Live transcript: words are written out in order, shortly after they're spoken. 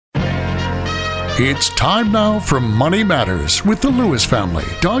It's time now for Money Matters with the Lewis family.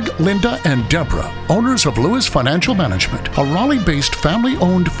 Doug, Linda, and Deborah, owners of Lewis Financial Management, a Raleigh-based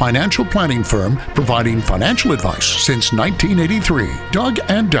family-owned financial planning firm providing financial advice since 1983. Doug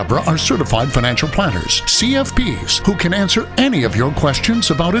and Deborah are certified financial planners, CFPs, who can answer any of your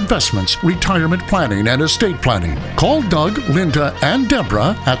questions about investments, retirement planning, and estate planning. Call Doug, Linda, and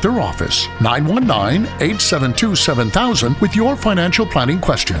Deborah at their office, 919-872-7000, with your financial planning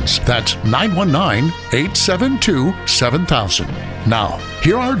questions. That's 919-872-7000. Now,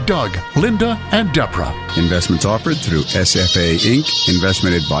 here are Doug, Linda, and Deborah. Investments offered through SFA Inc.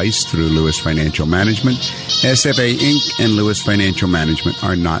 Investment advice through Lewis Financial Management. SFA Inc. and Lewis Financial Management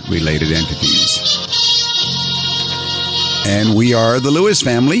are not related entities. And we are the Lewis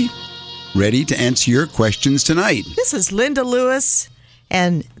family, ready to answer your questions tonight. This is Linda Lewis,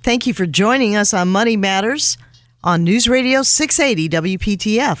 and thank you for joining us on Money Matters on News Radio 680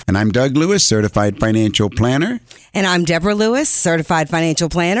 WPTF. And I'm Doug Lewis, certified financial planner. And I'm Deborah Lewis, certified financial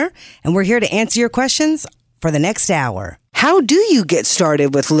planner. And we're here to answer your questions for the next hour. How do you get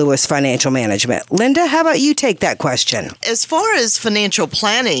started with Lewis Financial Management? Linda, how about you take that question? As far as financial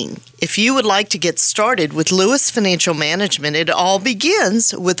planning, if you would like to get started with Lewis Financial Management, it all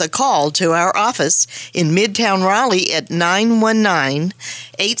begins with a call to our office in Midtown Raleigh at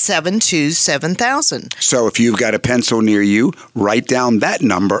 919-872-7000. So if you've got a pencil near you, write down that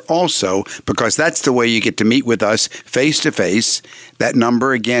number also, because that's the way you get to meet with us face to face. That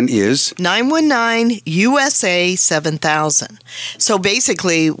number again is 919-USA-7000. So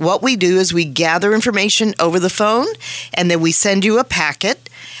basically what we do is we gather information over the phone, and then we send you a packet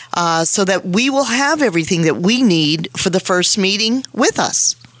so that we will have everything that we need for the first meeting with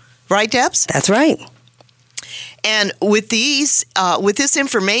us. Right, Debs? That's right. And with this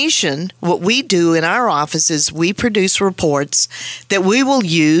information, what we do in our office is we produce reports that we will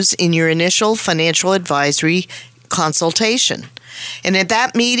use in your initial financial advisory consultation. And at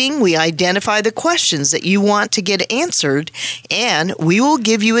that meeting, we identify the questions that you want to get answered, and we will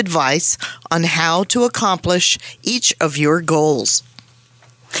give you advice on how to accomplish each of your goals.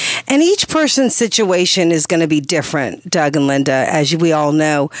 And each person's situation is going to be different, Doug and Linda, as we all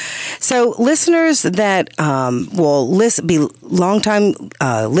know. So listeners that will be longtime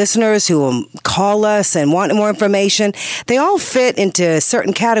listeners who will call us and want more information, they all fit into a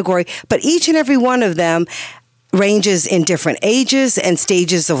certain category, but each and every one of them ranges in different ages and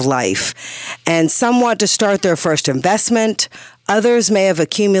stages of life. And some want to start their first investment. Others may have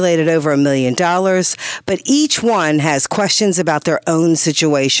accumulated over $1 million, but each one has questions about their own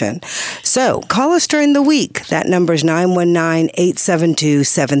situation. So call us during the week. That number is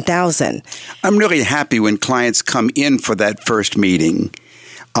 919-872-7000. I'm really happy when clients come in for that first meeting.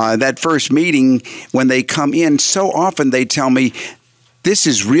 That first meeting, when they come in, so often they tell me, this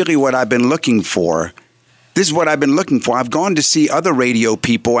is really what I've been looking for. This is what I've been looking for. I've gone to see other radio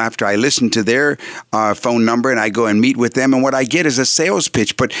people after I listen to their phone number, and I go and meet with them, and what I get is a sales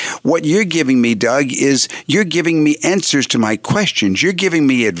pitch. But what you're giving me, Doug, is you're giving me answers to my questions. You're giving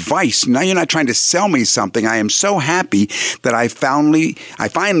me advice. Now you're not trying to sell me something. I am so happy that I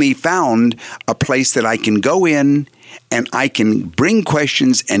finally found a place that I can go in and I can bring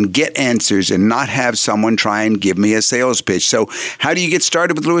questions and get answers and not have someone try and give me a sales pitch. So how do you get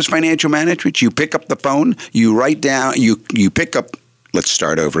started with Lewis Financial Management? You pick up the phone, you write down, you pick up, let's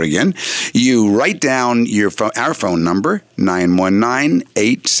start over again. You write down our phone number,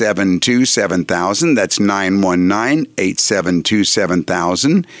 919-872-7000. That's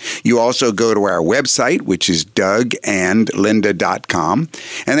 919-872-7000. You also go to our website, which is dougandlinda.com.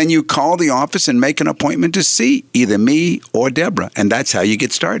 And then you call the office and make an appointment to see either me or Deborah. And that's how you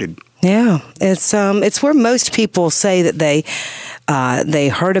get started. Yeah, it's where most people say that they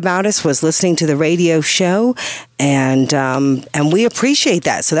heard about us was listening to the radio show, and we appreciate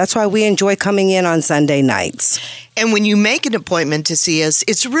that. So that's why we enjoy coming in on Sunday nights. And when you make an appointment to see us,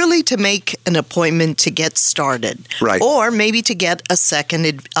 it's really to make an appointment to get started. Right. Or maybe to get a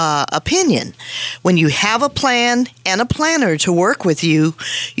second opinion. When you have a plan and a planner to work with you,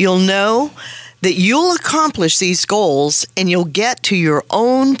 you'll know that you'll accomplish these goals and you'll get to your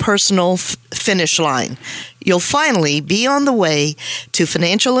own personal finish line. You'll finally be on the way to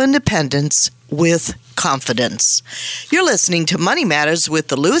financial independence with confidence. You're listening to Money Matters with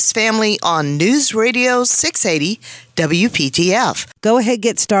the Lewis family on News Radio 680 WPTF. Go ahead,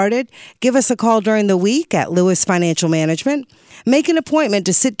 get started. Give us a call during the week at Lewis Financial Management. Make an appointment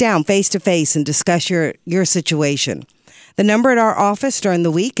to sit down face-to-face and discuss your situation. The number at our office during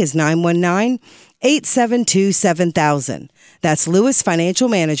the week is 919-872-7000. That's Lewis Financial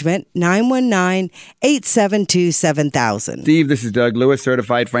Management, 919-872-7000. Steve, this is Doug Lewis,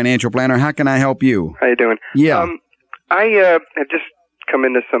 Certified Financial Planner. How can I help you? How you doing? Yeah. I have just come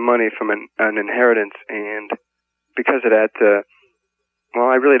into some money from an inheritance, and because of that,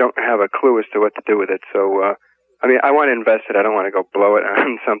 I really don't have a clue as to what to do with it. So, I want to invest it. I don't want to go blow it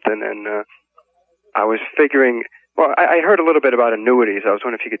on something. And I was figuring, I heard a little bit about annuities. I was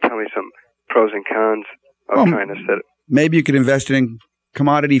wondering if you could tell me some pros and cons of trying to set it. Maybe you could invest it in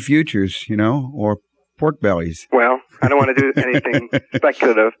commodity futures, or pork bellies. Well, I don't want to do anything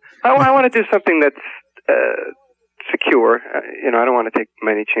speculative. I want to do something that's secure. I don't want to take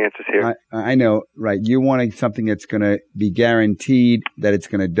many chances here. I know, right. You want something that's going to be guaranteed that it's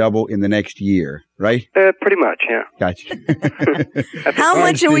going to double in the next year, right? Pretty much, yeah. Gotcha. How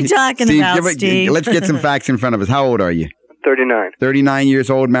much are we talking about, Steve? Let's get some facts in front of us. How old are you? 39. 39 years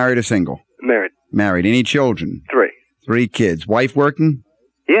old, married or single? Married. Married. Any children? 3. 3 kids. Wife working?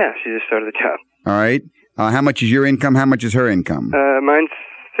 Yeah, she just started the job. All right. How much is your income? How much is her income? Mine's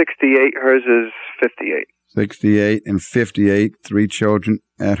 68. Hers is 58. 68 and 58. 3 children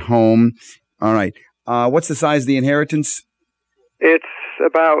at home. All right. What's the size of the inheritance? It's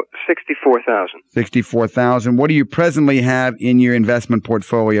about $64,000. $64,000. What do you presently have in your investment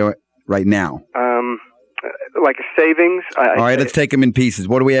portfolio right now? Like a savings. All right, let's take them in pieces.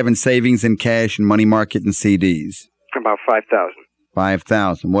 What do we have in savings and cash and money market and CDs? About $5,000.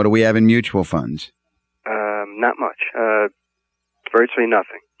 $5,000. What do we have in mutual funds? Not much. Virtually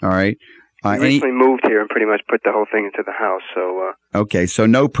nothing. All right. I recently moved here and pretty much put the whole thing into the house. So. Okay, so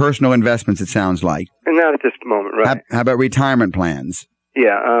no personal investments, it sounds like. Not at this moment, right. How about retirement plans?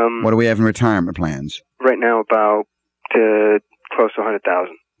 Yeah. What do we have in retirement plans? Right now, about close to $100,000.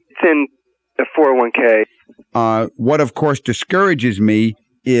 It's in the 401k. What, of course, discourages me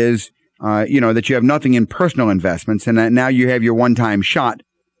is, that you have nothing in personal investments, and that now you have your one-time shot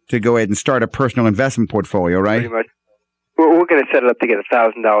to go ahead and start a personal investment portfolio, right? Pretty much. We're going to set it up to get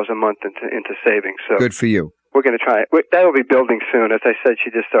 $1,000 a month into savings. So good for you. We're going to try it. That will be building soon. As I said,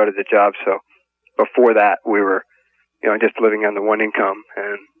 she just started the job, so before that, we were, just living on the one income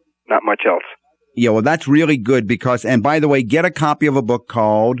and not much else. Yeah, well, that's really good because, and by the way, get a copy of a book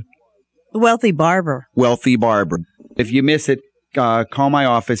called The Wealthy Barber. Wealthy Barber. If you miss it, call my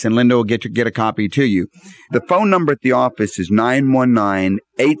office and Linda will get a copy to you. The phone number at the office is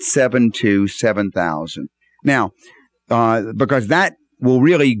 919-872-7000. Now, because that will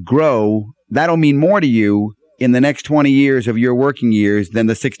really grow, that'll mean more to you in the next 20 years of your working years than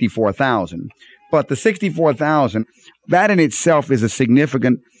the $64,000. But the $64,000, that in itself is a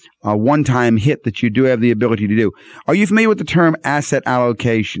significant one-time hit that you do have the ability to do. Are you familiar with the term asset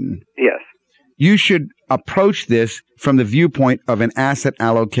allocation? Yes. You should approach this from the viewpoint of an asset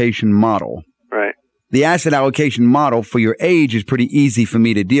allocation model. Right. The asset allocation model for your age is pretty easy for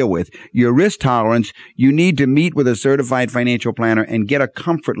me to deal with. Your risk tolerance, you need to meet with a certified financial planner and get a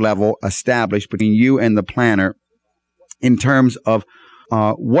comfort level established between you and the planner in terms of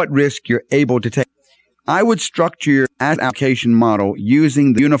what risk you're able to take. I would structure your asset allocation model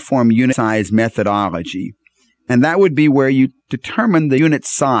using the uniform unit size methodology. And that would be where you determine the unit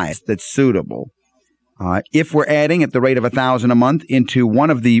size that's suitable. If we're adding at the rate of $1,000 a month into one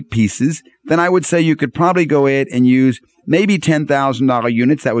of the pieces, then I would say you could probably go ahead and use maybe $10,000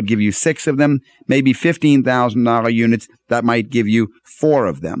 units. That would give you 6 of them. Maybe $15,000 units. That might give you 4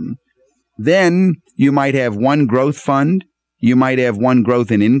 of them. Then you might have one growth fund. You might have one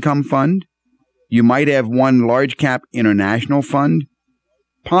growth and income fund. You might have one large cap international fund,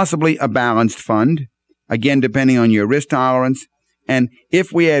 possibly a balanced fund, again, depending on your risk tolerance. And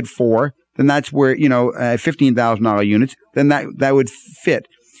if we add 4, then that's where, $15,000 units, then that would fit.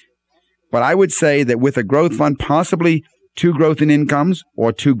 But I would say that with a growth fund, possibly 2 growth and incomes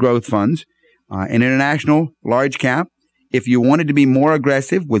or 2 growth funds, an international large cap. If you wanted to be more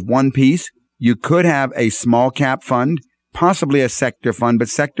aggressive with one piece, you could have a small cap fund, possibly a sector fund, but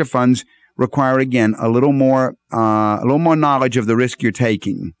sector funds require, again, a little more knowledge of the risk you're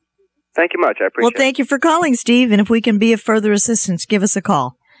taking. Thank you much. I appreciate it. Well, thank you for calling, Steve. And if we can be of further assistance, give us a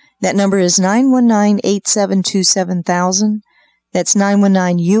call. That number is 919-872-7000. That's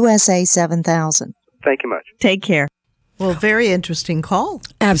 919-USA-7000. Thank you much. Take care. Well, very interesting call.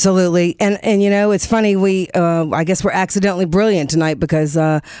 Absolutely. And it's funny, I guess we're accidentally brilliant tonight because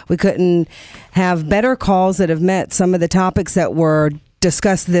we couldn't have better calls that have met some of the topics that were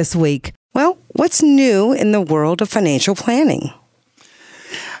discussed this week. Well, what's new in the world of financial planning?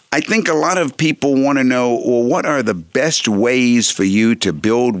 I think a lot of people want to know, well, what are the best ways for you to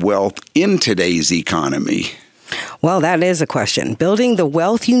build wealth in today's economy? Well, that is a question. Building the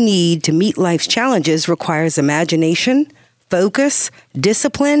wealth you need to meet life's challenges requires imagination, focus,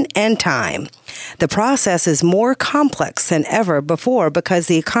 discipline, and time. The process is more complex than ever before because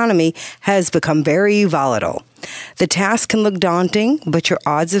the economy has become very volatile. The task can look daunting, but your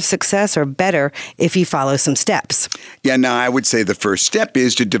odds of success are better if you follow some steps. Yeah, now I would say the first step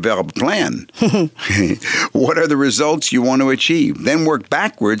is to develop a plan. What are the results you want to achieve? Then work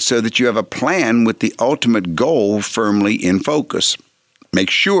backwards so that you have a plan with the ultimate goal firmly in focus. Make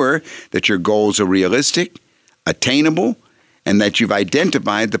sure that your goals are realistic, attainable, and that you've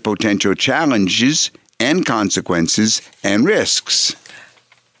identified the potential challenges and consequences and risks.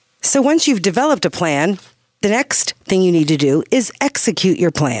 So once you've developed a plan, the next thing you need to do is execute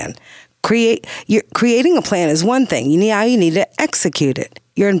your plan. Creating a plan is one thing. Now you need to execute it.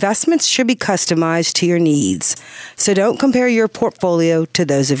 Your investments should be customized to your needs. So don't compare your portfolio to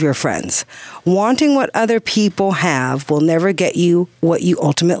those of your friends. Wanting what other people have will never get you what you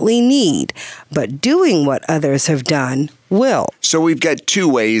ultimately need, but doing what others have done will. So we've got two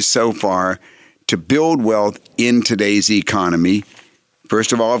ways so far to build wealth in today's economy.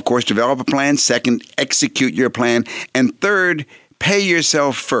 First of all, of course, develop a plan. Second, execute your plan. And third, pay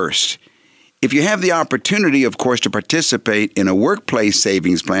yourself first. If you have the opportunity, of course, to participate in a workplace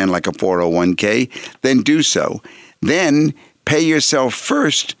savings plan like a 401k, then do so. Then pay yourself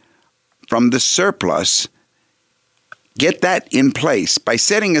first from the surplus. Get that in place by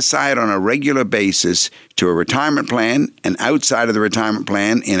setting aside on a regular basis to a retirement plan and outside of the retirement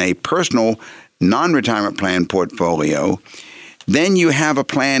plan in a personal non-retirement plan portfolio. Then you have a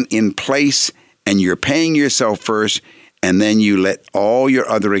plan in place and you're paying yourself first, and then you let all your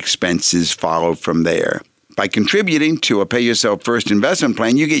other expenses follow from there. By contributing to a Pay Yourself First investment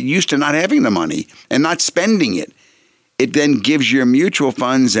plan, you get used to not having the money and not spending it. It then gives your mutual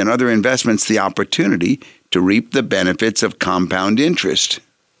funds and other investments the opportunity to reap the benefits of compound interest.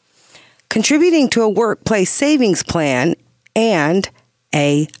 Contributing to a workplace savings plan and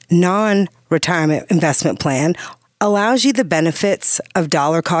a non-retirement investment plan allows you the benefits of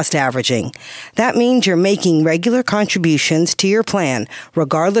dollar cost averaging. That means you're making regular contributions to your plan,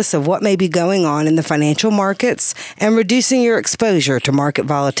 regardless of what may be going on in the financial markets, and reducing your exposure to market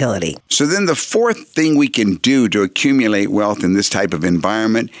volatility. So then the fourth thing we can do to accumulate wealth in this type of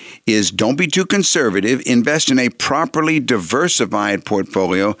environment is don't be too conservative. Invest in a properly diversified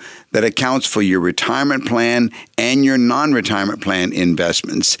portfolio that accounts for your retirement plan and your non-retirement plan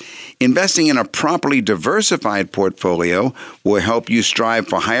investments. Investing in a properly diversified portfolio will help you strive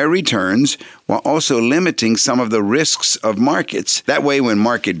for higher returns while also limiting some of the risks of markets. That way, when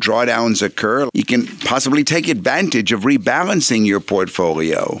market drawdowns occur, you can possibly take advantage of rebalancing your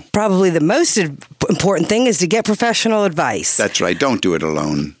portfolio. Probably the most important thing is to get professional advice. That's right. Don't do it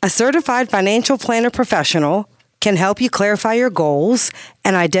alone. A certified financial planner professional can help you clarify your goals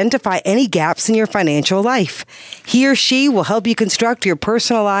and identify any gaps in your financial life. He or she will help you construct your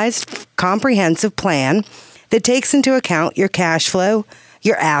personalized, comprehensive plan that takes into account your cash flow,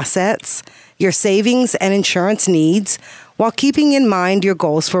 your assets, your savings and insurance needs, while keeping in mind your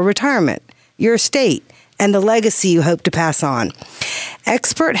goals for retirement, your estate, and the legacy you hope to pass on.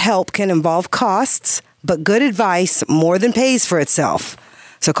 Expert help can involve costs, but good advice more than pays for itself.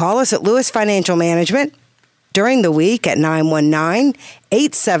 So call us at Lewis Financial Management during the week at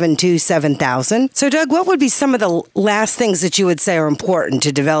 919-872-7000. So, Doug, what would be some of the last things that you would say are important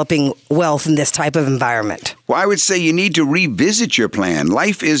to developing wealth in this type of environment? Well, I would say you need to revisit your plan.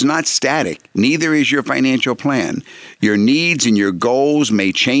 Life is not static. Neither is your financial plan. Your needs and your goals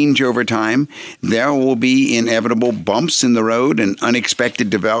may change over time. There will be inevitable bumps in the road and unexpected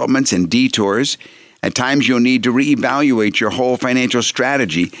developments and detours. At times, you'll need to reevaluate your whole financial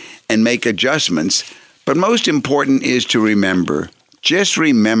strategy and make adjustments. But most important is to remember, just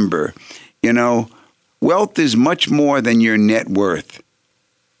remember, wealth is much more than your net worth.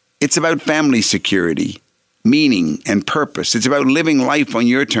 It's about family security, meaning, and purpose. It's about living life on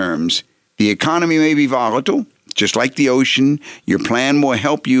your terms. The economy may be volatile, just like the ocean. Your plan will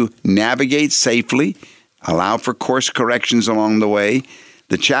help you navigate safely, allow for course corrections along the way.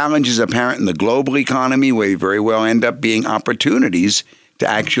 The challenge is apparent in the global economy, where you very well end up being opportunities to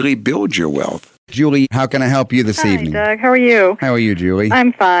actually build your wealth. Julie, how can I help you this evening? Hi, Doug. How are you? How are you, Julie?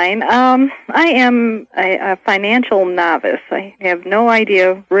 I'm fine. I am a financial novice. I have no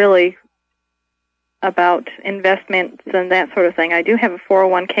idea really about investments and that sort of thing. I do have a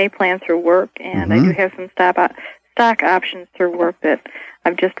 401k plan through work, and I do have some stock options through work that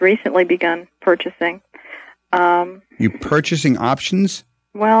I've just recently begun purchasing. You purchasing options?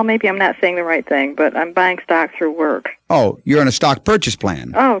 Well, maybe I'm not saying the right thing, but I'm buying stock through work. Oh, you're in a stock purchase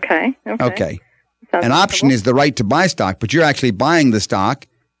plan. Oh, okay. An option is the right to buy stock, but you're actually buying the stock,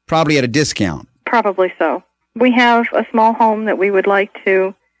 probably at a discount. Probably so. We have a small home that we would like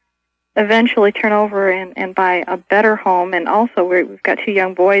to eventually turn over and buy a better home. And also we've got 2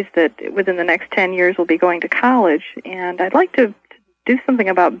 young boys that within the next 10 years will be going to college. And I'd like to do something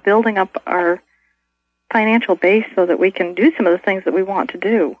about building up our financial base so that we can do some of the things that we want to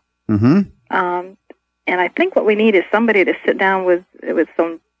do. Mm-hmm. And I think what we need is somebody to sit down with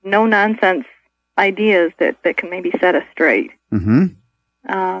some no-nonsense ideas that can maybe set us straight.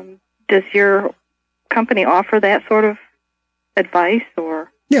 Mm-hmm. Does your company offer that sort of advice,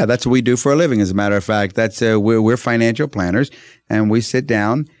 or? Yeah, that's what we do for a living. As a matter of fact, that's we're financial planners, and we sit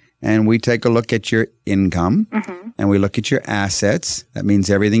down and we take a look at your income, and we look at your assets. That means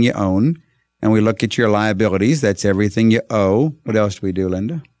everything you own, and we look at your liabilities. That's everything you owe. What else do we do,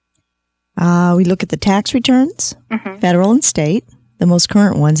 Linda? We look at the tax returns, federal and state, the most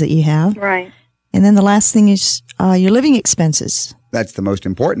current ones that you have. Right. And then the last thing is your living expenses. That's the most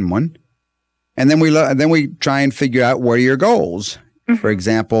important one. And then we try and figure out what are your goals. For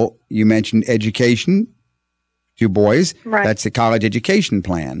example, you mentioned education, 2 boys. Right. That's the college education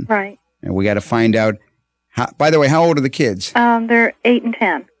plan. Right. And we got to find out, by the way, how old are the kids? They're 8 and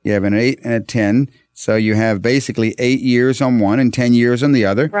 10. You have an 8 and a 10. So you have basically 8 years on one and 10 years on the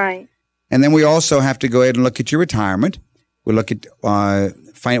other. Right. And then we also have to go ahead and look at your retirement. We look at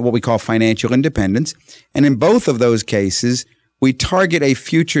what we call financial independence. And in both of those cases, we target a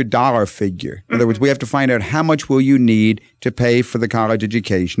future dollar figure. In other words, we have to find out how much will you need to pay for the college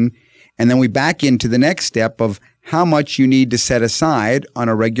education. And then we back into the next step of how much you need to set aside on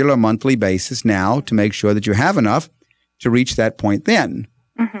a regular monthly basis now to make sure that you have enough to reach that point then.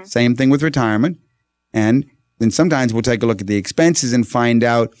 Same thing with retirement. And then sometimes we'll take a look at the expenses and find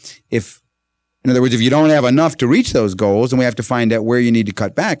out in other words, if you don't have enough to reach those goals, then we have to find out where you need to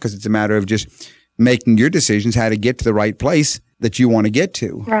cut back, because it's a matter of just making your decisions how to get to the right place that you want to get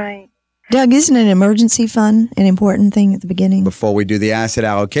to. Right. Doug, isn't an emergency fund an important thing at the beginning? Before we do the asset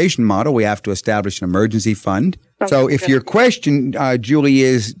allocation model, we have to establish an emergency fund. So if your question, Julie,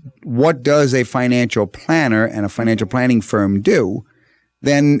 is what does a financial planner and a financial planning firm do,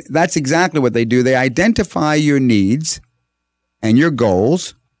 then that's exactly what they do. They identify your needs and your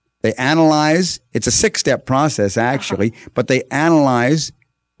goals. They analyze. It's a 6-step process, actually, but they analyze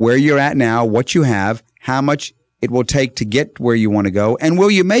where you're at now, what you have, how much it will take to get where you want to go, and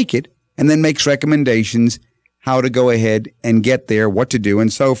will you make it, and then makes recommendations how to go ahead and get there, what to do,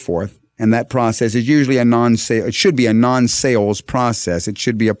 and so forth. And that process is usually it should be a non-sales process. It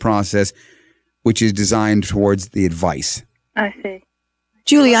should be a process which is designed towards the advice. I see.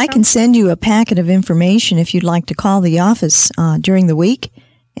 Julie, I can send you a packet of information if you'd like to call the office during the week.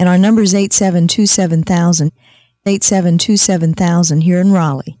 And our number is 872-7000, 872-7000 here in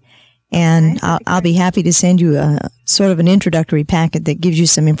Raleigh. And I'll be happy to send you a sort of an introductory packet that gives you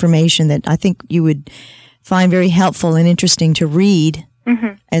some information that I think you would find very helpful and interesting to read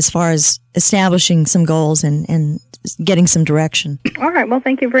as far as establishing some goals and getting some direction. All right. Well,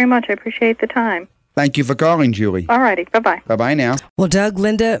 thank you very much. I appreciate the time. Thank you for calling, Julie. All righty. Bye-bye. Bye-bye now. Well, Doug,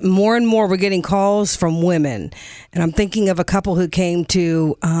 Linda, more and more we're getting calls from women. And I'm thinking of a couple who came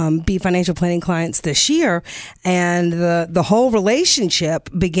to be financial planning clients this year. And the whole relationship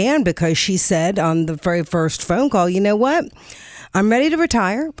began because she said on the very first phone call, you know what? I'm ready to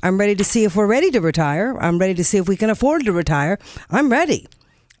retire. I'm ready to see if we're ready to retire. I'm ready to see if we can afford to retire. I'm ready.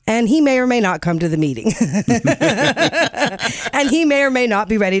 And he may or may not come to the meeting. And he may or may not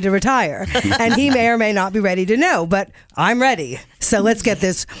be ready to retire. And he may or may not be ready to know, but I'm ready. So let's get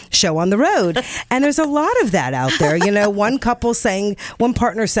this show on the road. And there's a lot of that out there. You know, one partner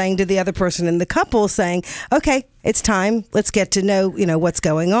saying to the other person in the couple saying, okay, it's time. Let's get to know, what's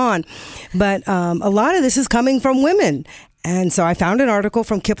going on. But a lot of this is coming from women. And so I found an article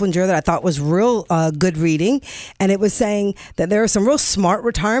from Kiplinger that I thought was real good reading, and it was saying that there are some real smart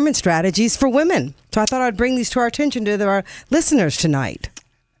retirement strategies for women. So I thought I'd bring these to our attention to our listeners tonight.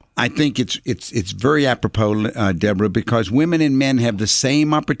 I think it's very apropos, Deborah, because women and men have the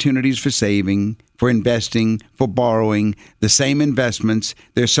same opportunities for saving, for investing, for borrowing, the same investments.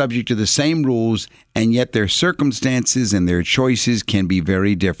 They're subject to the same rules, and yet their circumstances and their choices can be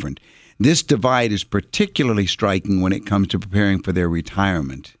very different. This divide is particularly striking when it comes to preparing for their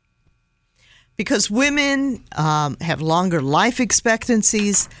retirement. Because women have longer life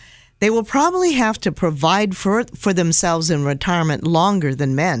expectancies, they will probably have to provide for themselves in retirement longer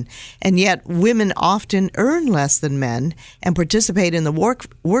than men. And yet women often earn less than men and participate in the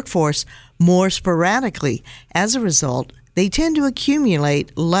workforce more sporadically. As a result, they tend to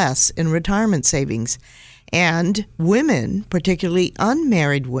accumulate less in retirement savings. And women, particularly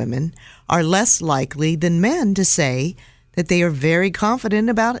unmarried women, are less likely than men to say that they are very confident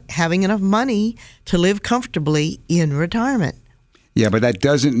about having enough money to live comfortably in retirement. Yeah, but that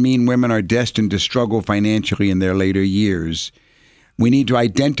doesn't mean women are destined to struggle financially in their later years. We need to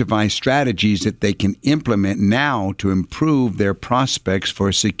identify strategies that they can implement now to improve their prospects for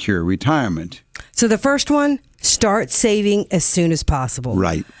a secure retirement. So the first one, start saving as soon as possible.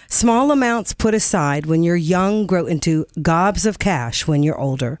 Right. Small amounts put aside when you're young grow into gobs of cash when you're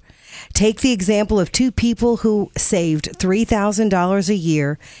older. Take the example of two people who saved $3,000 a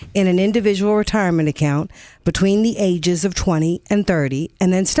year in an individual retirement account between the ages of 20 and 30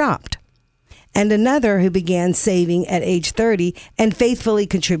 and then stopped. And another who began saving at age 30 and faithfully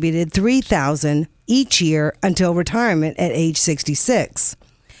contributed $3,000 each year until retirement at age 66.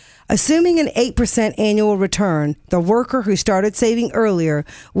 Assuming an 8% annual return, the worker who started saving earlier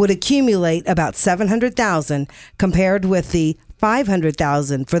would accumulate about $700,000 compared with the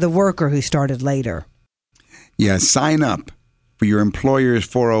 $500,000 for the worker who started later. Yeah, sign up for your employer's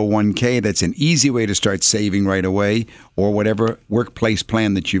 401k. That's an easy way to start saving right away, or whatever workplace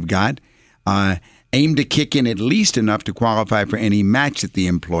plan that you've got. Aim to kick in at least enough to qualify for any match that the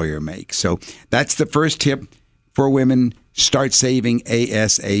employer makes. So that's the first tip for women. Start saving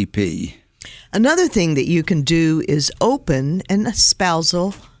ASAP. Another thing that you can do is open a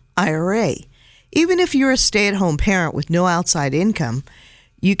spousal IRA. Even if you're a stay-at-home parent with no outside income,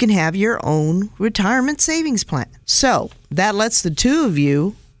 you can have your own retirement savings plan. So that lets the two of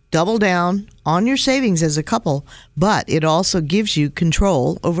you double down on your savings as a couple, but it also gives you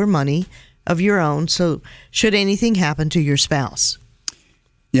control over money of your own, so should anything happen to your spouse.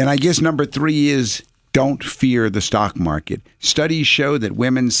 Yeah, and I guess number 3 is don't fear the stock market. Studies show that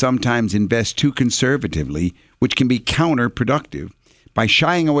women sometimes invest too conservatively, which can be counterproductive. By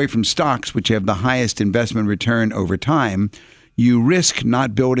shying away from stocks, which have the highest investment return over time, you risk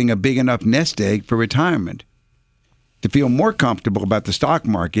not building a big enough nest egg for retirement. To feel more comfortable about the stock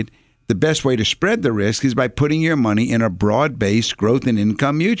market, the best way to spread the risk is by putting your money in a broad-based growth and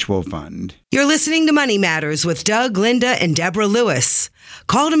income mutual fund. You're listening to Money Matters with Doug, Linda, and Deborah Lewis.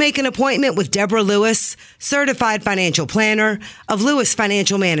 Call to make an appointment with Deborah Lewis, certified financial planner of Lewis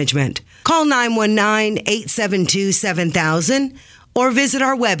Financial Management. Call 919-872-7000 or visit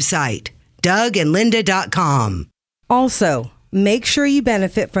our website, dougandlinda.com. Also, make sure you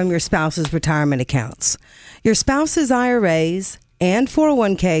benefit from your spouse's retirement accounts. Your spouse's IRAs and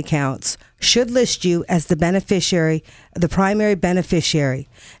 401k accounts should list you as the beneficiary, the primary beneficiary,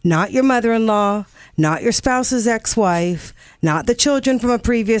 not your mother-in-law, not your spouse's ex-wife, not the children from a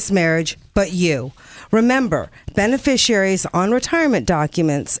previous marriage, but you. Remember, beneficiaries on retirement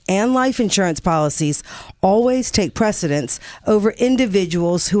documents and life insurance policies always take precedence over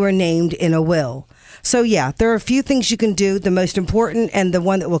individuals who are named in a will. So yeah, there are a few things you can do. The most important and the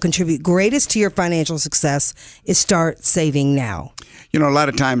one that will contribute greatest to your financial success is start saving now. You know, a lot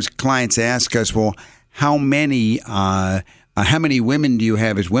of times clients ask us, well, how many women do you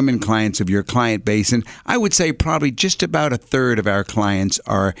have as women clients of your client base? And I would say probably just about a third of our clients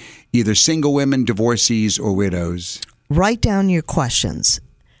are either single women, divorcees, or widows. Write down your questions.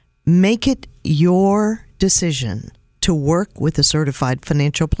 Make it your decision to work with a certified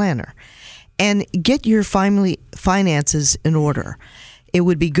financial planner and get your finances in order. It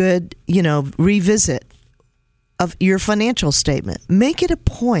would be good, revisit of your financial statement. Make it a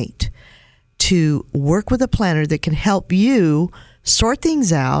point to work with a planner that can help you sort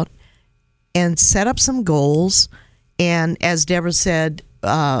things out and set up some goals. And as Deborah said,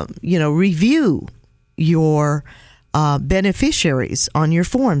 review your beneficiaries on your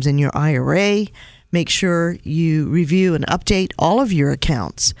forms in your IRA. Make sure you review and update all of your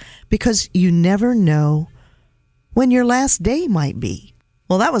accounts because you never know when your last day might be.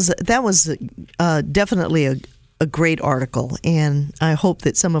 Well, that was definitely a great article, and I hope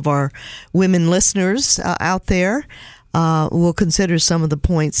that some of our women listeners out there will consider some of the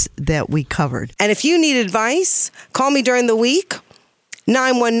points that we covered. And if you need advice, call me during the week.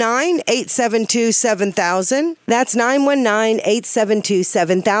 919-872-7000. That's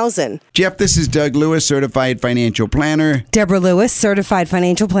 919-872-7000. Jeff, this is Doug Lewis, certified financial planner. Deborah Lewis, certified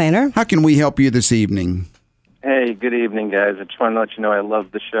financial planner. How can we help you this evening? Hey, good evening, guys. I just want to let you know I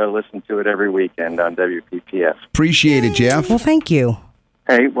love the show. Listen to it every weekend on WPPF. Appreciate it, Jeff. Well, thank you.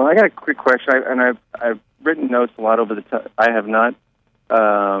 Hey, well, I got a quick question. I've written notes a lot over the time. I have not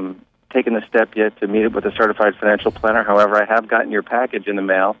taken the step yet to meet it with a certified financial planner. However, I have gotten your package in the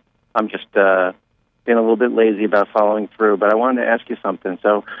mail. I'm just being a little bit lazy about following through. But I wanted to ask you something.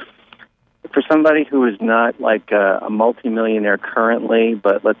 So for somebody who is not like a multimillionaire currently,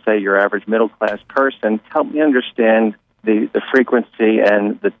 but let's say your average middle-class person, help me understand the frequency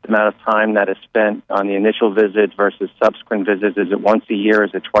and the amount of time that is spent on the initial visit versus subsequent visits? Is it once a year?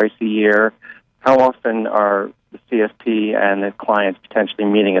 Is it twice a year? How often are the CFP and the clients potentially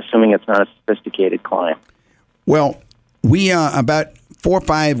meeting, assuming it's not a sophisticated client? Well, we about 4 or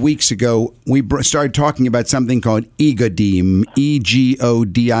 5 weeks ago, we started talking about something called EGODIM,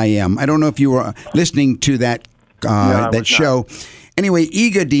 EGODIM. I don't know if you were listening to that show. Not. Anyway,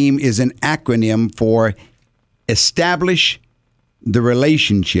 EGODIM is an acronym for establish the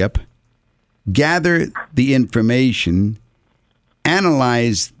relationship, gather the information,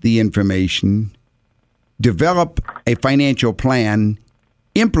 analyze the information, develop a financial plan,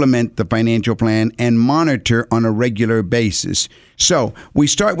 implement the financial plan, and monitor on a regular basis. So we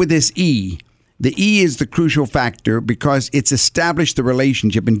start with this E. The E is the crucial factor because it's established the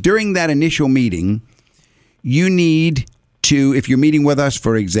relationship. And during that initial meeting, you need to, if you're meeting with us,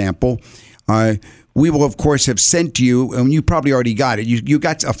 for example, we will, of course, have sent to you, and you probably already got it. You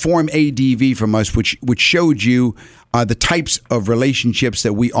got a Form ADV from us, which showed you the types of relationships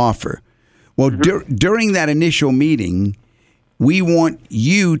that we offer. Well, during that initial meeting, we want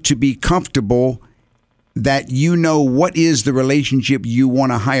you to be comfortable that you know what is the relationship you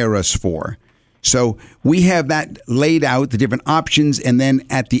want to hire us for. So we have that laid out, the different options, and then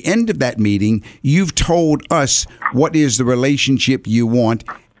at the end of that meeting, you've told us what is the relationship you want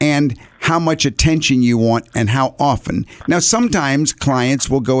and how much attention you want and how often. Now, sometimes clients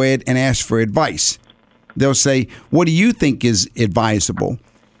will go ahead and ask for advice. They'll say, what do you think is advisable?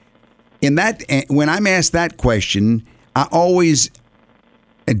 When I'm asked that question, I always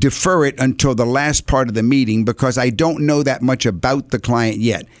defer it until the last part of the meeting because I don't know that much about the client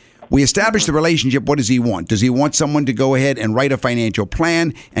yet. We establish the relationship. What does he want? Does he want someone to go ahead and write a financial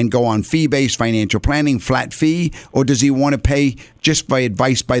plan and go on fee-based financial planning, flat fee, or does he want to pay just by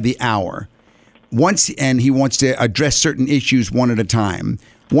advice by the hour? And he wants to address certain issues one at a time.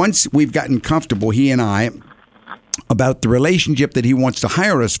 Once we've gotten comfortable, he and I, about the relationship that he wants to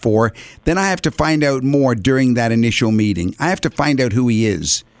hire us for, then I have to find out more during that initial meeting. I have to find out who he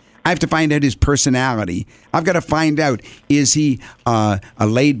is. I have to find out his personality. I've got to find out, is he a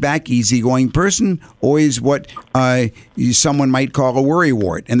laid-back, easygoing person, or is what someone might call a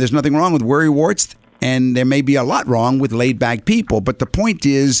worrywart? And there's nothing wrong with worrywarts, and there may be a lot wrong with laid-back people. But the point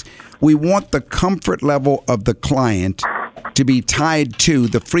is, we want the comfort level of the client to be tied to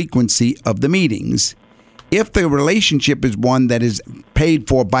the frequency of the meetings. If the relationship is one that is paid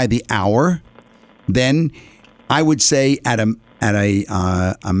for by the hour, then I would say at a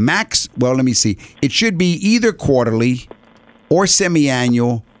max, well, let me see. It should be either quarterly or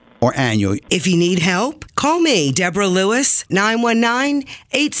semi-annual or annual. If you need help, call me, Deborah Lewis,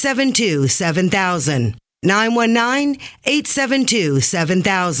 919-872-7000.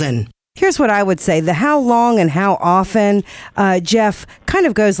 919-872-7000. Here's what I would say. The how long and how often, Jeff, kind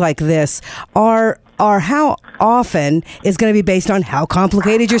of goes like this. Our how often is going to be based on how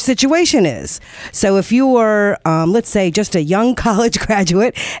complicated your situation is. So if you were, let's say, just a young college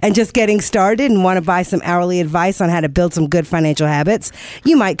graduate and just getting started and want to buy some hourly advice on how to build some good financial habits,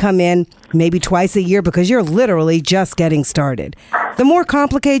 you might come in maybe twice a year because you're literally just getting started. The more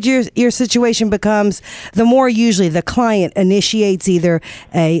complicated your situation becomes, the more usually the client initiates either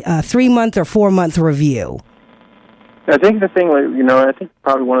a 3-month or 4-month review. I think the thing, I think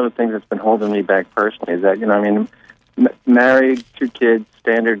probably one of the things that's been holding me back personally is that, married, 2 kids,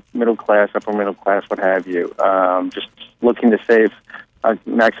 standard middle class, upper middle class, what have you, just looking to save,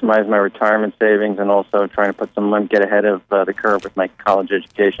 maximize my retirement savings and also trying to put some money, get ahead of the curve with my college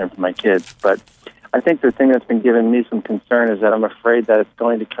education for my kids. But I think the thing that's been giving me some concern is that I'm afraid that it's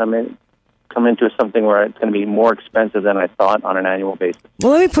going to come into something where it's going to be more expensive than I thought on an annual basis.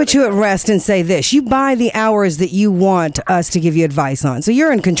 Well, let me put you at rest and say this. You buy the hours that you want us to give you advice on. So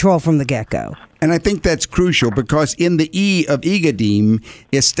you're in control from the get-go. And I think that's crucial because in the E of EGODIM,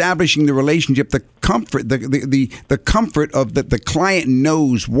 establishing the relationship, the comfort, the comfort of the client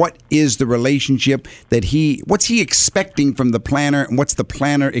knows what is the relationship what's he expecting from the planner and what's the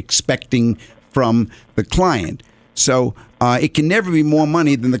planner expecting from the client. So it can never be more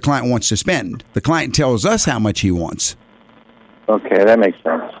money than the client wants to spend. The client tells us how much he wants. Okay, that makes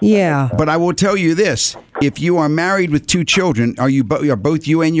sense. Yeah. But I will tell you this. If you are married with 2 children, are both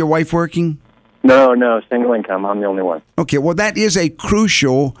you and your wife working? No, single income. I'm the only one. Okay, well, that is a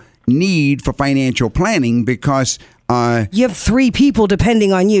crucial need for financial planning because you have 3 people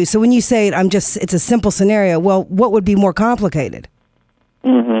depending on you. So when you say it's a simple scenario, well, what would be more complicated?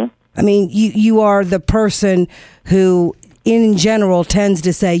 Mm-hmm. I mean, you are the person who in general tends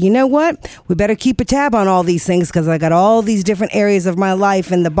to say, you know what, we better keep a tab on all these things because I got all these different areas of my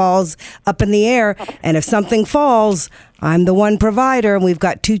life and the ball's up in the air. And if something falls, I'm the one provider and we've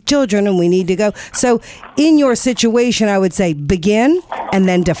got 2 children and we need to go. So in your situation, I would say begin and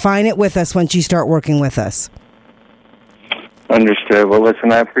then define it with us once you start working with us. Understood. Well,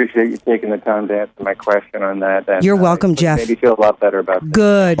 listen, I appreciate you taking the time to answer my question on that. And, you're welcome, Jeff. Made me feel a lot better about this.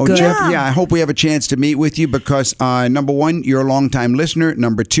 Good. Jeff, I hope we have a chance to meet with you because, number one, you're a longtime listener.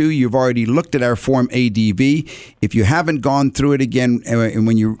 Number two, you've already looked at our Form ADV. If you haven't gone through it again, and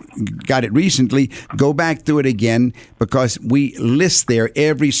when you got it recently, go back through it again because we list there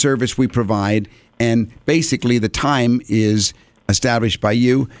every service we provide, and basically the time is established by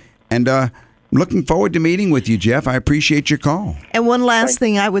you. And looking forward to meeting with you, Jeff. I appreciate your call. And one last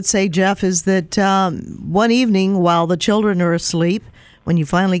thing I would say, Jeff, is that one evening while the children are asleep, when you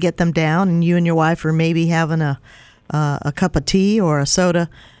finally get them down and you and your wife are maybe having a cup of tea or a soda,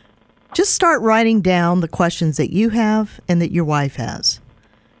 just start writing down the questions that you have and that your wife has.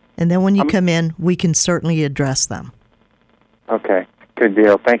 And then when you come in, we can certainly address them. Okay. Good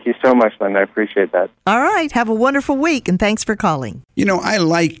deal. Thank you so much, Linda. I appreciate that. All right. Have a wonderful week, and thanks for calling. You know, I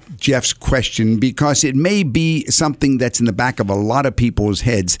like Jeff's question because it may be something that's in the back of a lot of people's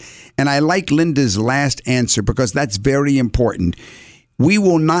heads. And I like Linda's last answer because that's very important. We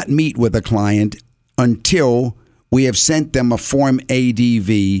will not meet with a client until we have sent them a Form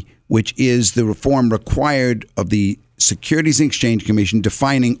ADV, which is the form required of the Securities and Exchange Commission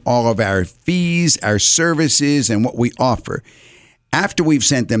defining all of our fees, our services, and what we offer. After we've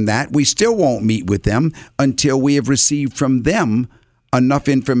sent them that, we still won't meet with them until we have received from them enough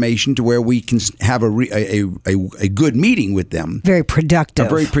information to where we can have a good meeting with them. Very productive. A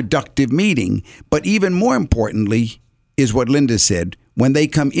very productive meeting. But even more importantly is what Linda said. When they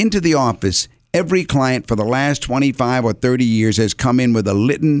come into the office, every client for the last 25 or 30 years has come in with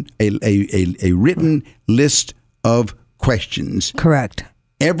a written list of questions. Correct.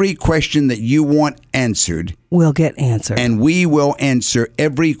 Every question that you want answered will get answered. And we will answer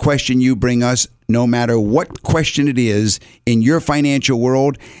every question you bring us, no matter what question it is in your financial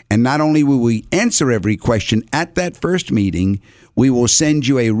world. And not only will we answer every question at that first meeting, we will send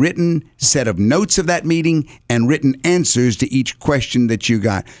you a written set of notes of that meeting and written answers to each question that you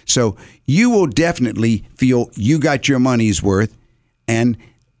got. So you will definitely feel you got your money's worth. And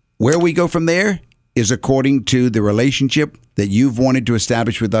where we go from there is according to the relationship that you've wanted to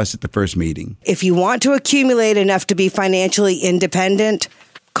establish with us at the first meeting. If you want to accumulate enough to be financially independent,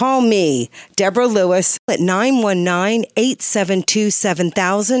 call me, Deborah Lewis, at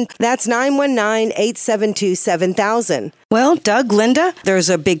 919-872-7000. That's 919-872-7000. Well, Doug, Linda, there's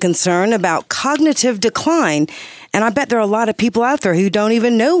a big concern about cognitive decline, and I bet there are a lot of people out there who don't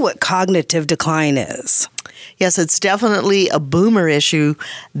even know what cognitive decline is. Yes, it's definitely a boomer issue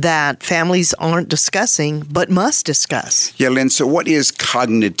that families aren't discussing, but must discuss. Yeah, Lynn, so what is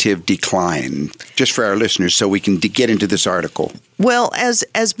cognitive decline? Just for our listeners so we can get into this article. Well,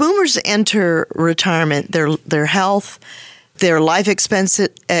 as boomers enter retirement, their health, their life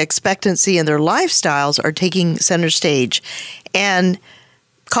expectancy, and their lifestyles are taking center stage. And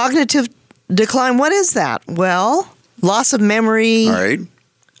cognitive decline, what is that? Well, loss of memory. All right.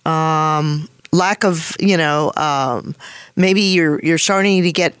 Lack of, maybe you're starting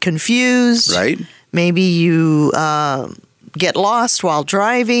to get confused. Right. Maybe you get lost while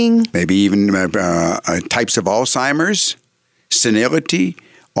driving. Maybe even types of Alzheimer's, senility.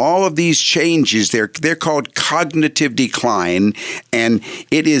 All of these changes, they're called cognitive decline, and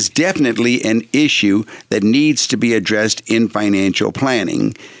it is definitely an issue that needs to be addressed in financial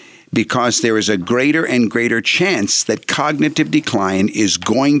planning, because there is a greater and greater chance that cognitive decline is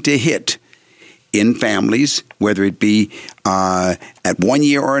going to hit in families, whether it be at 1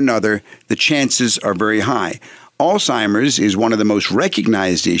 year or another. The chances are very high. Alzheimer's is one of the most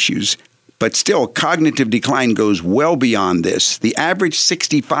recognized issues, but still cognitive decline goes well beyond this. The average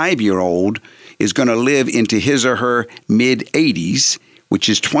 65-year-old is going to live into his or her mid-80s, which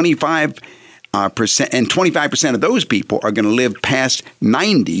is 25%, and 25% of those people are going to live past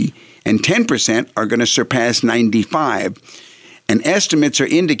 90, and 10% are going to surpass 95. And estimates are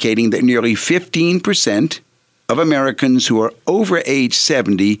indicating that nearly 15% of Americans who are over age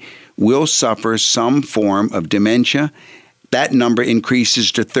 70 will suffer some form of dementia. That number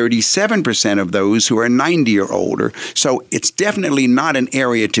increases to 37% of those who are 90 or older. So it's definitely not an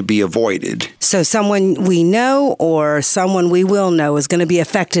area to be avoided. So someone we know or someone we will know is going to be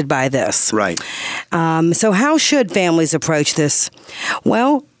affected by this. Right. So how should families approach this?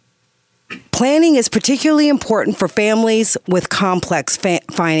 Well, planning is particularly important for families with complex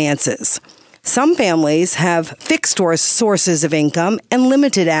finances. Some families have fixed sources of income and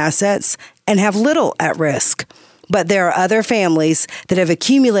limited assets and have little at risk. But there are other families that have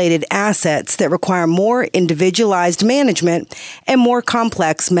accumulated assets that require more individualized management and more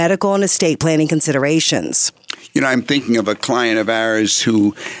complex medical and estate planning considerations. You know, I'm thinking of a client of ours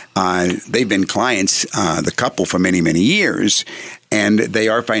who, they've been clients, the couple, for many, many years, and they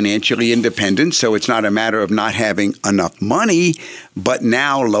are financially independent, so it's not a matter of not having enough money, but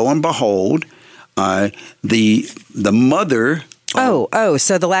now, lo and behold, the mother... So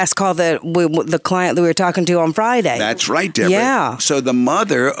the last call the client that we were talking to on Friday. That's right, Deborah. Yeah. So the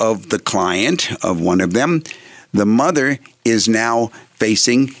mother of the client, of one of them, the mother is now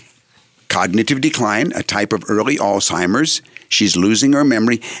facing cognitive decline, a type of early Alzheimer's. She's losing her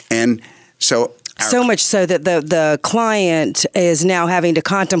memory. And so much so that the client is now having to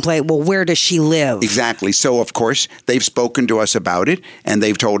contemplate, well, where does she live? Exactly. So, of course, they've spoken to us about it, and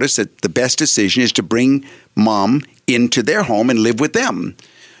they've told us that the best decision is to bring mom into their home and live with them.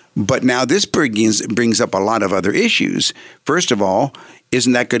 But now this brings up a lot of other issues. First of all,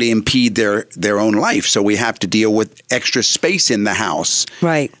 isn't that going to impede their own life? So we have to deal with extra space in the house.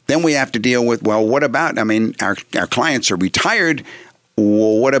 Right. Then we have to deal with, well, what about, our clients are retired.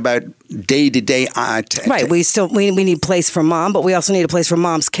 Well, what about day-to-day? Right. We need place for mom, but we also need a place for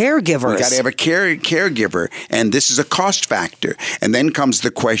mom's caregivers. We got to have a caregiver, and this is a cost factor. And then comes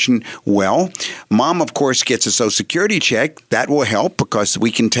the question, well, mom, of course, gets a Social Security check. That will help because we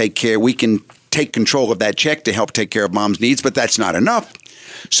can take control of that check to help take care of mom's needs, but that's not enough.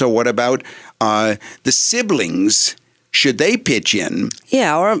 So what about the siblings? Should they pitch in?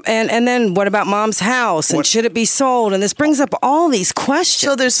 Yeah, and then what about mom's house? And should it be sold? And this brings up all these questions.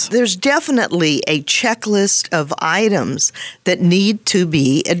 So there's definitely a checklist of items that need to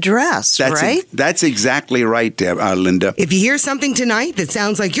be addressed, right? That's exactly right, Linda. If you hear something tonight that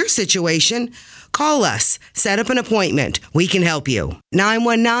sounds like your situation, call us. Set up an appointment. We can help you.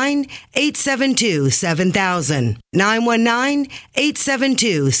 919-872-7000.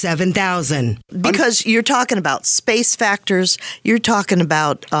 919-872-7000. Because you're talking about space factors, you're talking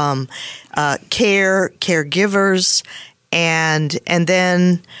about caregivers, and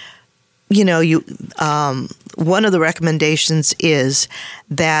then, one of the recommendations is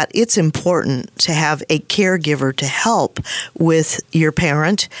that it's important to have a caregiver to help with your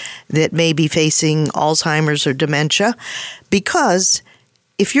parent that may be facing Alzheimer's or dementia, because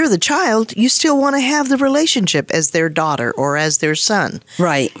if you're the child, you still want to have the relationship as their daughter or as their son.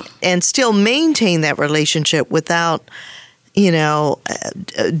 Right. And still maintain that relationship without,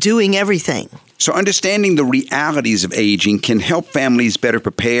 doing everything. So understanding the realities of aging can help families better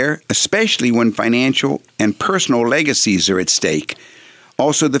prepare, especially when financial and personal legacies are at stake.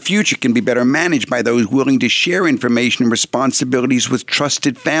 Also, the future can be better managed by those willing to share information and responsibilities with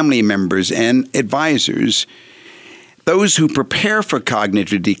trusted family members and advisors. Those who prepare for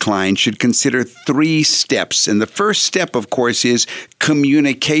cognitive decline should consider 3 steps. And the first step, of course, is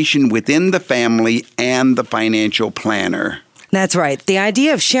communication within the family and the financial planner. That's right. The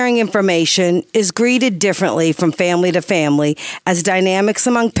idea of sharing information is greeted differently from family to family, as dynamics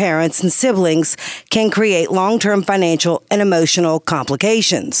among parents and siblings can create long-term financial and emotional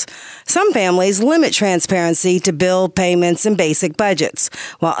complications. Some families limit transparency to bill payments and basic budgets,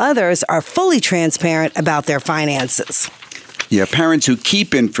 while others are fully transparent about their finances. Yeah, parents who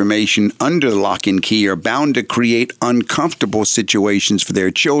keep information under lock and key are bound to create uncomfortable situations for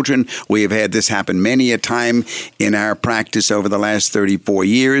their children. We have had this happen many a time in our practice over the last 34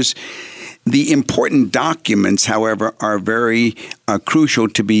 years. The important documents, however, are very crucial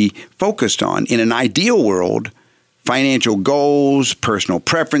to be focused on. In an ideal world, financial goals, personal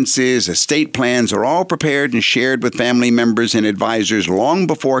preferences, estate plans are all prepared and shared with family members and advisors long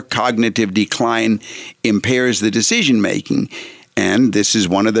before cognitive decline impairs the decision-making. And this is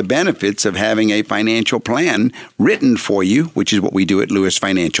one of the benefits of having a financial plan written for you, which is what we do at Lewis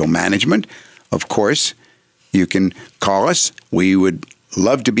Financial Management. Of course, you can call us. We would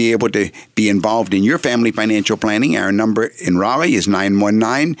love to be able to be involved in your family financial planning. Our number in Raleigh is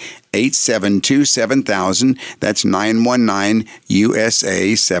 919-872-7000. That's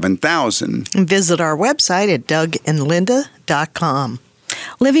 919-USA-7000. Visit our website at DougandLinda.com.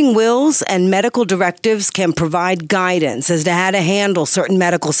 Living wills and medical directives can provide guidance as to how to handle certain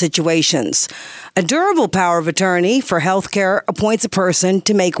medical situations. A durable power of attorney for healthcare appoints a person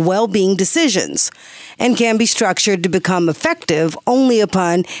to make well-being decisions and can be structured to become effective only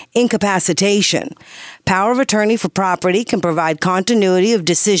upon incapacitation. Power of attorney for property can provide continuity of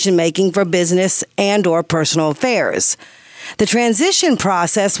decision-making for business and or personal affairs. The transition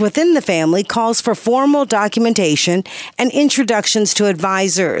process within the family calls for formal documentation and introductions to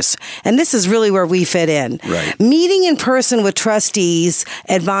advisors. And this is really where we fit in. Right. Meeting in person with trustees,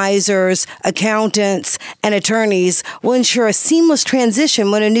 advisors, accountants, and attorneys will ensure a seamless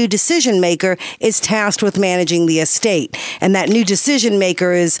transition when a new decision maker is tasked with managing the estate. And that new decision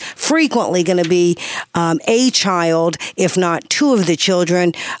maker is frequently going to be a child, if not two of the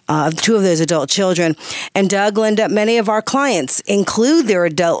children, two of those adult children. And Doug, Linda, many of our clients include their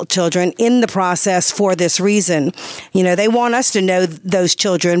adult children in the process for this reason. You know, they want us to know those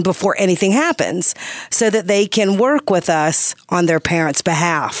children before anything happens so that they can work with us on their parents'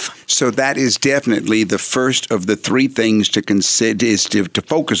 behalf. So that is definitely the first of the three things to consider, is to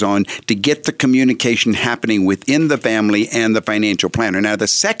focus on, to get the communication happening within the family and the financial planner. Now, the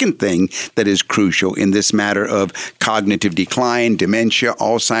second thing that is crucial in this matter of cognitive decline, dementia,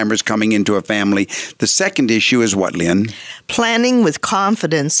 Alzheimer's coming into a family, the second issue is what, Lynn? Planning with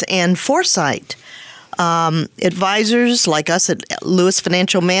confidence and foresight. Advisors like us at Lewis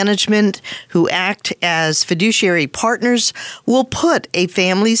Financial Management, who act as fiduciary partners, will put a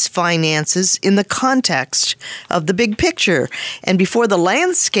family's finances in the context of the big picture. And before the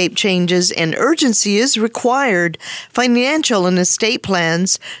landscape changes and urgency is required, financial and estate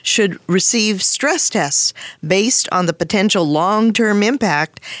plans should receive stress tests based on the potential long-term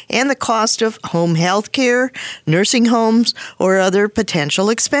impact and the cost of home health care, nursing homes, or other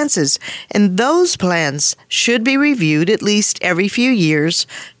potential expenses. And those plans should be reviewed at least every few years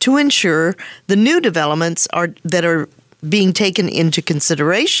to ensure the new developments that are being taken into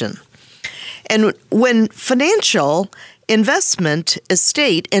consideration. And when financial, investment,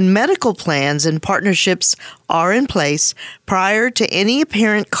 estate, and medical plans and partnerships are in place prior to any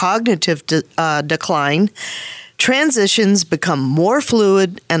apparent cognitive decline, transitions become more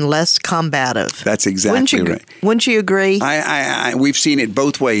fluid and less combative. That's exactly right. Wouldn't you agree? We've seen it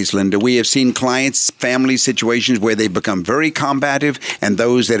both ways, Linda. We have seen clients, family situations where they become very combative, and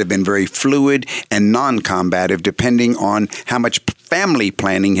those that have been very fluid and non-combative, depending on how much family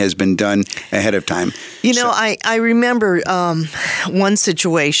planning has been done ahead of time. You know, I remember one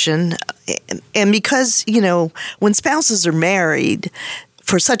situation, and because, you know, when spouses are married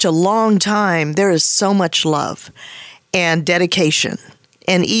for such a long time, there is so much love and dedication,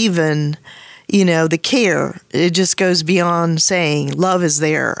 and even, you know, the care. It just goes beyond saying love is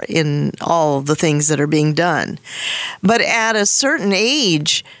there in all the things that are being done. But at a certain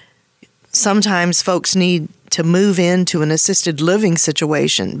age, sometimes folks need to move into an assisted living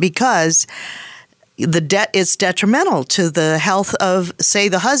situation because it's detrimental to the health of, say,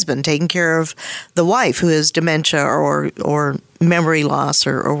 the husband taking care of the wife who has dementia or memory loss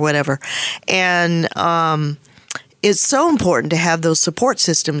or whatever. And it's so important to have those support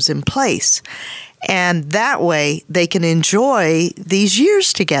systems in place. And that way they can enjoy these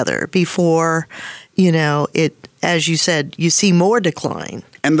years together before, you know, it, as you said, you see more decline.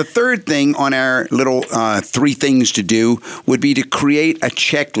 And the third thing on our little three things to do would be to create a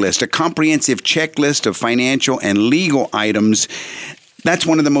checklist, a comprehensive checklist of financial and legal items. That's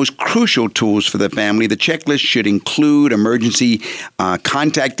one of the most crucial tools for the family. The checklist should include emergency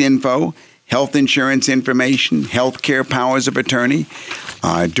contact info, health insurance information, health care powers of attorney,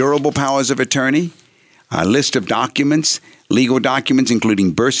 durable powers of attorney, a list of documents, legal documents,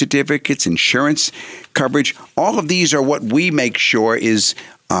 including birth certificates, insurance coverage. All of these are what we make sure is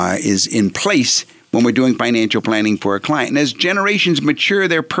in place when we're doing financial planning for a client. And as generations mature,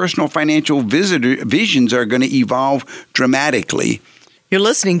 their personal financial visions are going to evolve dramatically. You're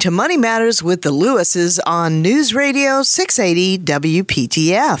listening to Money Matters with the Lewises on News Radio 680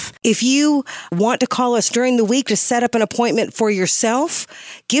 WPTF. If you want to call us during the week to set up an appointment for yourself,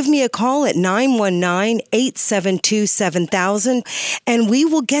 give me a call at 919-872-7000 and we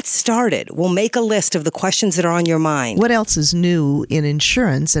will get started. We'll make a list of the questions that are on your mind. What else is new in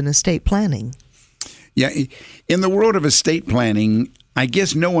insurance and estate planning? Yeah, in the world of estate planning, I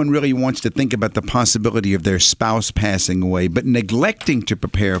guess no one really wants to think about the possibility of their spouse passing away, but neglecting to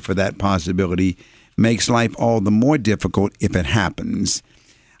prepare for that possibility makes life all the more difficult if it happens.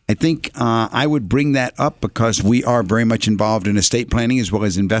 I think I would bring that up because we are very much involved in estate planning as well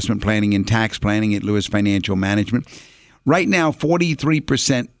as investment planning and tax planning at Lewis Financial Management. Right now,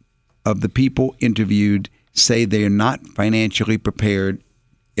 43% of the people interviewed say they're not financially prepared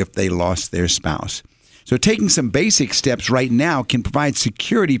if they lost their spouse. So taking some basic steps right now can provide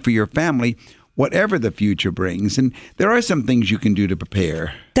security for your family, whatever the future brings. And there are some things you can do to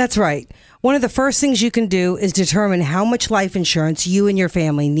prepare. That's right. One of the first things you can do is determine how much life insurance you and your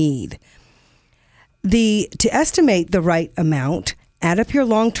family need. To estimate the right amount Add up your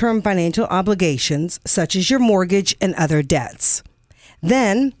long-term financial obligations, such as your mortgage and other debts.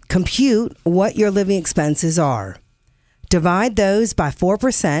 Then compute what your living expenses are. Divide those by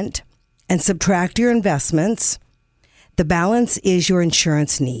 4% and subtract your investments. The balance is your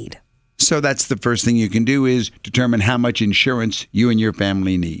insurance need. So that's the first thing you can do, is determine how much insurance you and your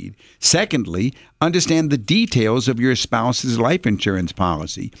family need. Secondly, understand the details of your spouse's life insurance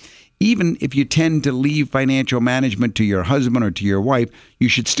policy. Even if you tend to leave financial management to your husband or to your wife, you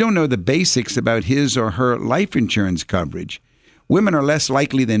should still know the basics about his or her life insurance coverage. Women are less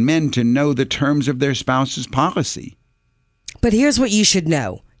likely than men to know the terms of their spouse's policy. But here's what you should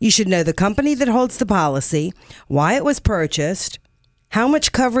know. You should know the company that holds the policy, why it was purchased, how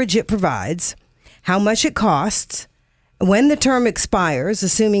much coverage it provides, how much it costs, when the term expires,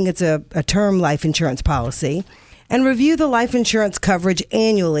 assuming it's a term life insurance policy, and review the life insurance coverage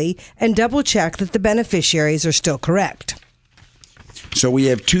annually and double check that the beneficiaries are still correct. So we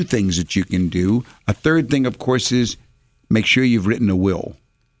have two things that you can do. A third thing, of course, is make sure you've written a will.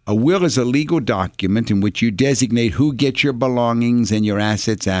 A will is a legal document in which you designate who gets your belongings and your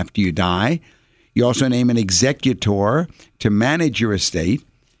assets after you die. You also name an executor to manage your estate.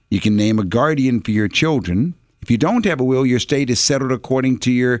 You can name a guardian for your children. If you don't have a will, your estate is settled according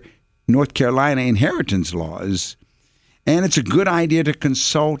to your North Carolina inheritance laws. And it's a good idea to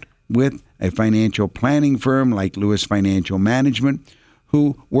consult with a financial planning firm like Lewis Financial Management,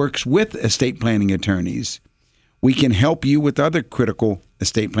 who works with estate planning attorneys. We can help you with other critical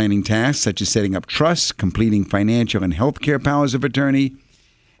estate planning tasks, such as setting up trusts, completing financial and healthcare powers of attorney,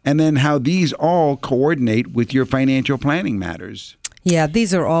 and then how these all coordinate with your financial planning matters. Yeah,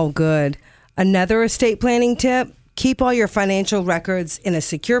 these are all good. Another estate planning tip, keep all your financial records in a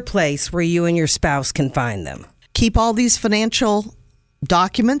secure place where you and your spouse can find them. Keep all these financial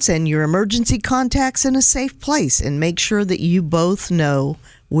documents and your emergency contacts in a safe place and make sure that you both know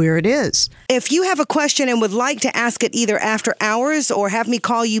where it is. If you have a question and would like to ask it either after hours or have me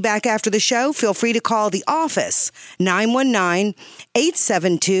call you back after the show, feel free to call the office,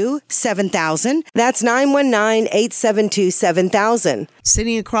 919-872-7000. That's 919-872-7000.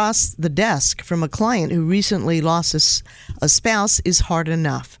 Sitting across the desk from a client who recently lost a spouse is hard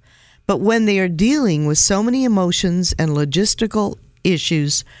enough. But when they are dealing with so many emotions and logistical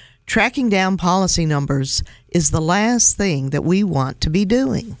issues, tracking down policy numbers is the last thing that we want to be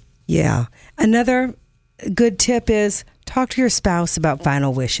doing. Yeah. Another good tip is talk to your spouse about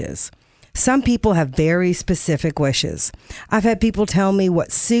final wishes. Some people have very specific wishes. I've had people tell me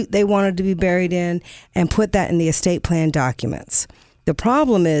what suit they wanted to be buried in and put that in the estate plan documents. The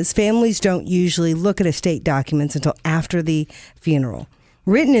problem is families don't usually look at estate documents until after the funeral.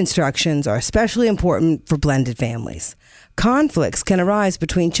 Written instructions are especially important for blended families. Conflicts can arise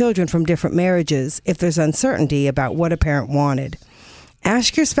between children from different marriages if there's uncertainty about what a parent wanted.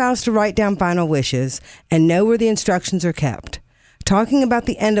 Ask your spouse to write down final wishes and know where the instructions are kept. Talking about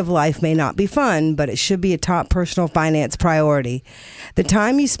the end of life may not be fun, but it should be a top personal finance priority. The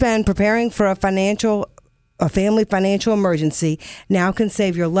time you spend preparing for a family financial emergency now can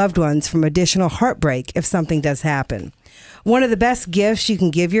save your loved ones from additional heartbreak if something does happen. One of the best gifts you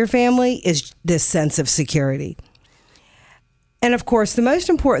can give your family is this sense of security. And of course, the most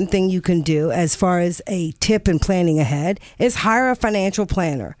important thing you can do as far as a tip in planning ahead is hire a financial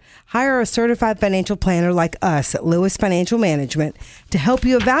planner. Hire a certified financial planner like us at Lewis Financial Management to help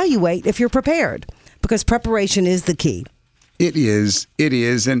you evaluate if you're prepared, because preparation is the key. It is.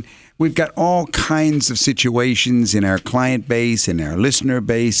 And we've got all kinds of situations in our client base, in our listener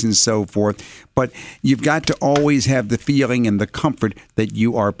base, and so forth. But you've got to always have the feeling and the comfort that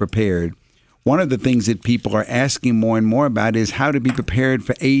you are prepared. One of the things that people are asking more and more about is how to be prepared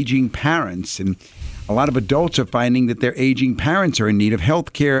for aging parents. And a lot of adults are finding that their aging parents are in need of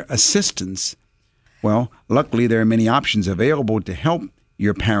health care assistance. Well, luckily, there are many options available to help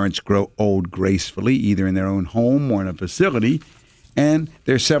your parents grow old gracefully, either in their own home or in a facility. And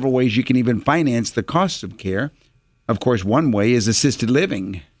there are several ways you can even finance the cost of care. Of course, one way is assisted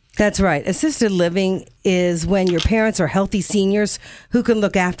living. That's right. Assisted living is when your parents are healthy seniors who can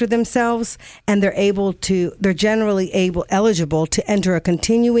look after themselves, and they're generally eligible to enter a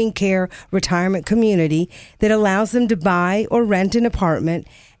continuing care retirement community that allows them to buy or rent an apartment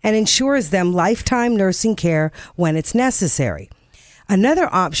and ensures them lifetime nursing care when it's necessary.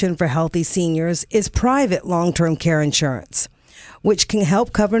 Another option for healthy seniors is private long-term care insurance, which can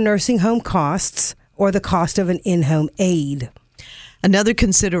help cover nursing home costs or the cost of an in-home aide. Another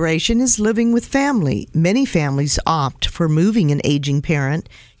consideration is living with family. Many families opt for moving an aging parent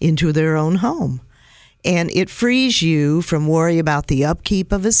into their own home. And it frees you from worry about the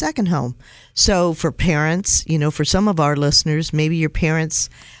upkeep of a second home. So for parents, for some of our listeners, maybe your parents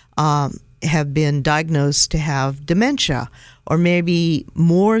have been diagnosed to have dementia or maybe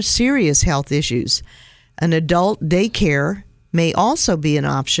more serious health issues. An adult daycare may also be an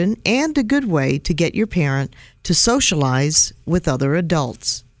option and a good way to get your parent to socialize with other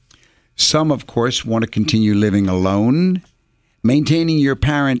adults. Some, of course, want to continue living alone. Maintaining your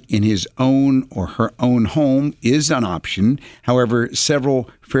parent in his own or her own home is an option. However,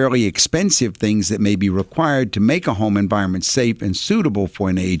 several fairly expensive things that may be required to make a home environment safe and suitable for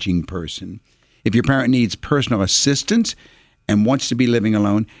an aging person. If your parent needs personal assistance and wants to be living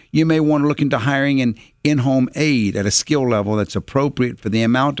alone, you may want to look into hiring an in-home aide at a skill level that's appropriate for the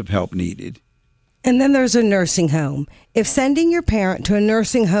amount of help needed. And then there's a nursing home. If sending your parent to a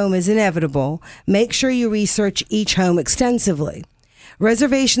nursing home is inevitable, make sure you research each home extensively.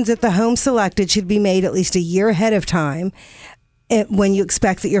 Reservations at the home selected should be made at least a year ahead of time when you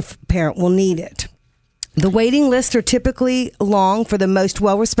expect that your parent will need it. The waiting lists are typically long for the most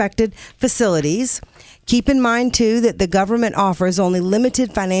well-respected facilities. Keep in mind, too, that the government offers only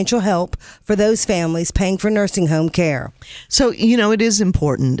limited financial help for those families paying for nursing home care. So, it is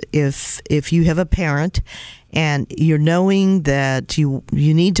important if you have a parent and you're knowing that you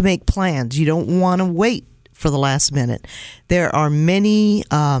need to make plans. You don't want to wait for the last minute. There are many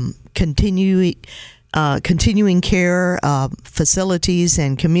continuing care facilities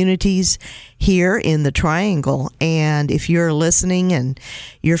and communities here in the Triangle. And if you're listening and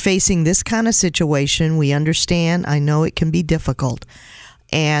you're facing this kind of situation, we understand. I know it can be difficult.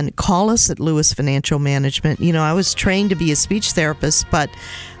 And call us at Lewis Financial Management. I was trained to be a speech therapist, but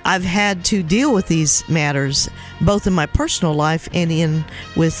I've had to deal with these matters both in my personal life and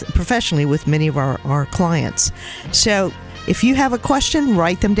professionally with many of our clients. So if you have a question,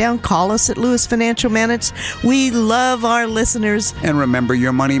 write them down. Call us at Lewis Financial Management. We love our listeners. And remember,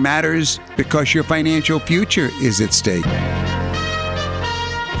 your money matters because your financial future is at stake.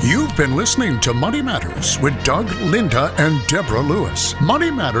 You've been listening to Money Matters with Doug, Linda, and Deborah Lewis.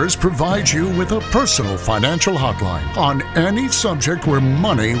 Money Matters provides you with a personal financial hotline on any subject where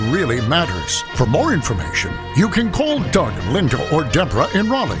money really matters. For more information, you can call Doug, Linda, or Deborah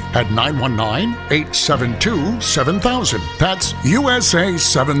in Raleigh at 919-872-7000. That's USA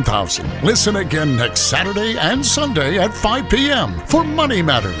 7000. Listen again next Saturday and Sunday at 5 p.m. for Money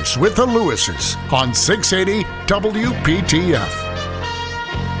Matters with the Lewises on 680 WPTF.